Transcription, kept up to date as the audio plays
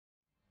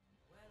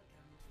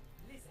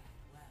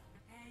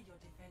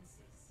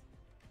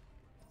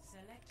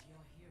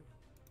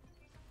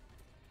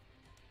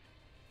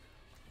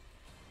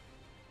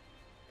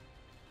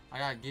I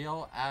got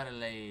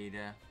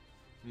Galeadelade.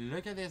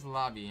 Look at this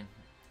lobby.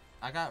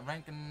 I got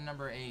rank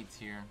number 8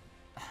 here.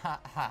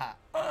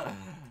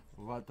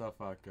 What the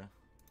fuck? Can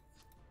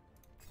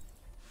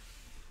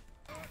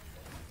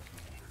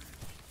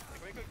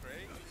we go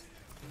Gray?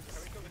 Can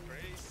we go with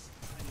Gray?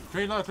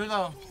 Tree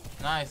low.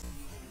 Nice.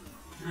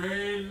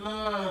 Tree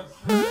low.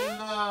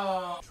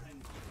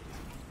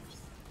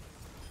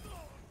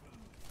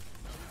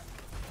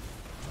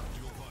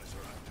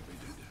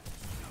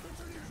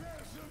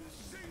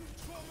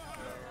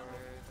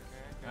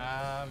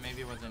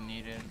 Maybe it wasn't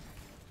needed.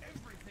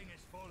 Everything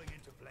is falling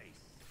into place.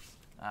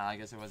 I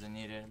guess it wasn't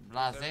needed.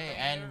 Blase,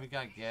 and we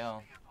got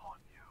Gale.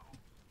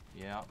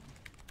 Yeah.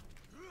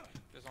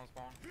 This on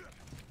spawn.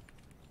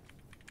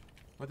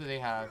 What do they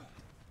have?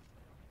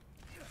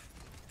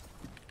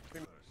 To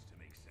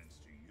make sense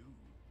to you.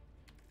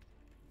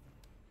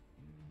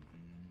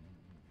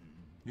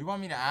 You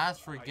want me to ask?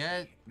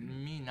 Forget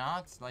me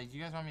not. Like,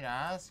 you guys want me to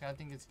ask? I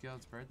think it's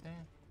Gil's birthday.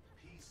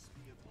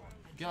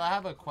 Gil, I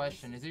have a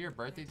question. Is it your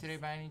birthday today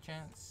by any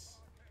chance?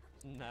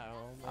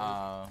 No.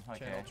 Oh, okay.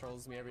 Channel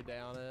trolls me every day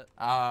on it.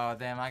 Oh,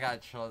 damn, I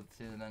got trolled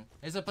too then.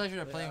 It's a pleasure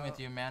to play with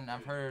you, man.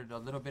 I've heard a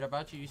little bit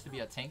about you. You used to be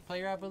a tank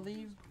player, I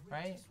believe,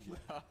 right?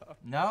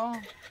 No?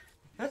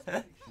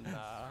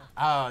 Nah.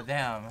 Oh,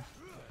 damn.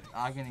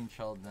 I'm getting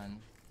trolled then.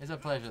 It's a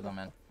pleasure though,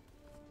 man.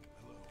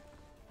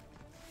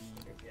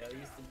 Yeah, I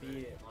used to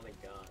be on a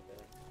god,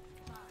 man.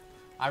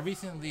 I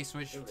recently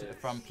switched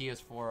from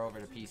PS4 over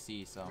to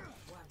PC, so,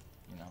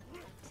 you know.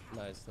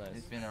 Nice.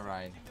 It's been a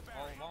ride.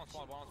 One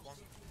spawn.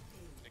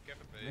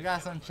 We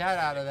got some chat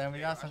out of them.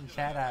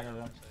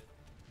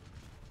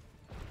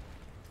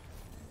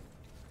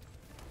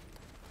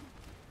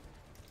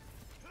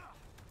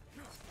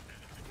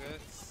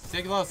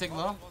 Sig low.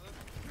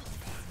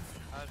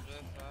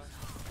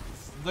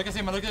 Look at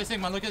Sigma,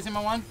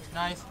 one.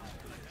 Nice.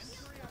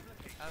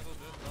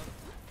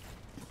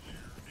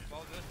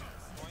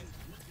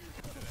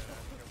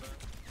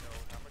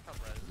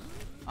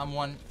 I'm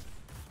one.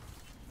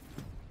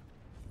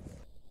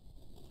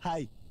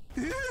 Hi.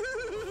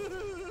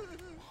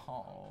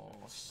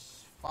 Oh,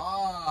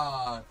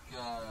 fuck.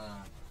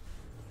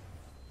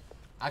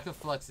 I could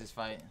flex this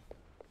fight.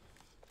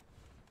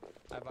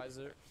 Hi,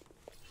 Visor.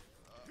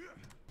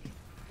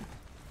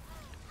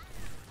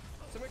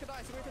 Someone could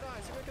die.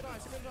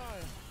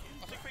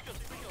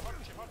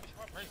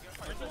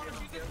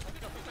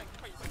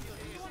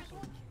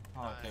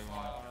 Okay,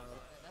 well.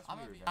 I'm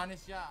gonna be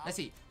honest, yeah. Let's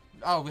see.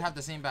 Oh, we have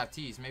the same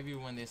Baptiste. Maybe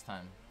we win this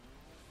time.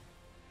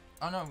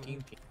 Oh, no.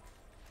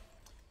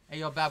 Hey,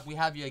 yo, Bap, we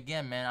have you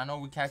again, man. I know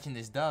we're catching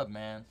this dub,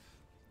 man.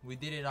 We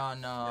did it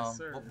on,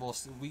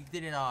 we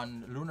did it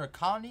on Lunar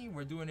Colony.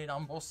 We're doing it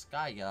on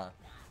Boskaya.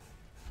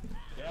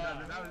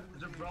 Yeah, that was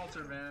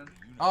Gibraltar, man.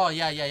 Oh,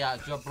 yeah.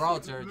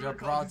 Gibraltar.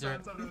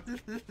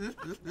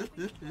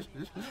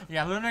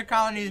 Yeah, Lunar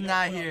Colony is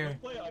not here.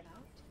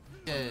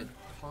 Good.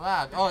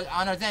 Collab. Oh,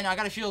 on our Zen. I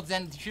got a shield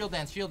dance. Shield.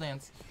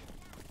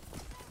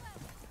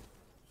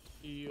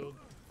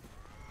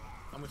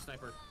 I'm a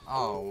sniper.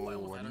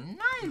 Oh,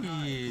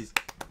 nice.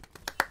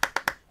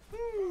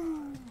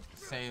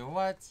 Say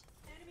what?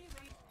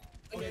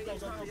 Okay, go. You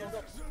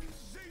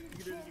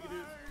can do it.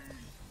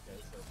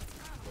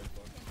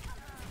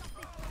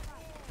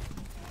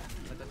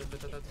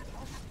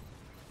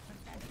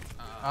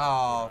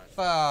 Oh,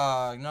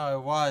 fuck. No,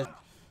 it was.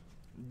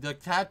 The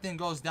captain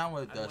goes down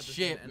with the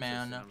ship,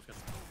 man.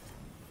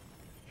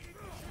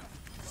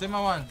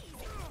 Sigma 1.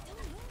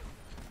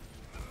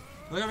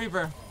 Look at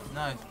Reaper.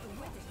 Nice.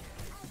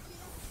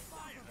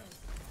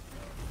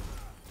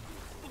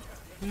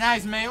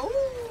 Nice, man.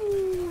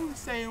 Ooh,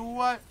 say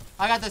what?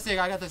 I got the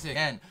sig.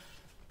 And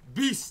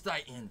Beast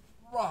Titan.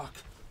 Rock.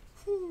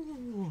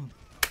 Ooh.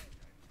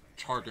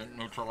 Target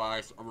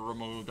neutralized.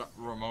 Removed.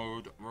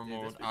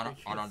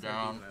 On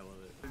down.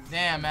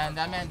 Damn, man.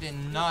 That man did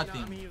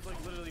nothing. He was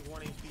like literally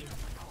 1 HP.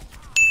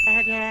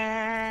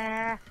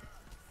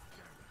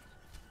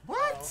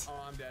 What?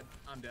 Oh, I'm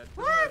dead.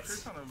 What?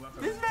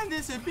 This man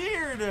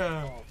disappeared.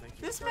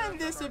 This man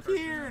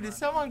disappeared.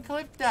 Someone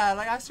clipped that.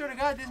 Like, I swear to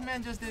God, this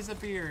man just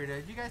disappeared.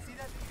 Did you guys see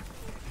that?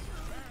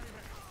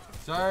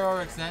 Sorry,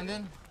 we're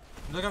extending.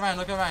 Look at Ryan.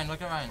 Get it.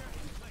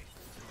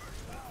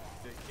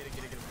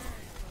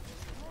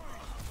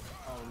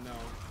 Oh, no.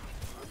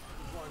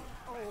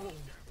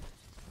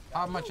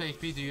 How much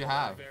HP do you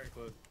have? Very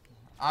close.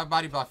 I have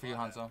body block for you,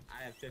 Hanzo.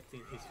 I have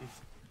 15 HP.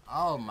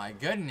 Oh my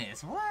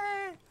goodness. What?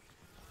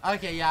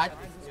 Okay, yeah.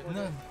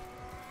 No.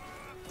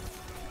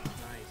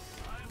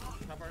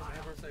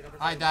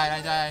 I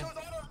died.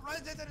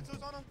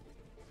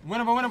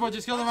 Winnable.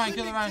 Just kill the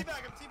Ryan.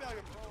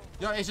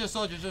 Yo, it's just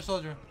soldier.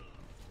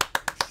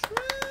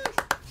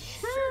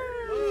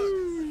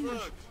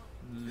 Look.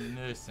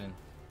 Listen.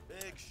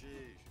 Big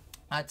sheesh.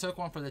 I took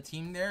one for the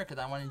team there because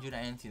I wanted you to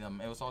anti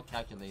them. It was all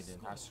calculated.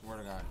 I swear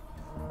to God.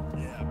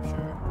 Yeah, I'm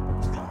sure.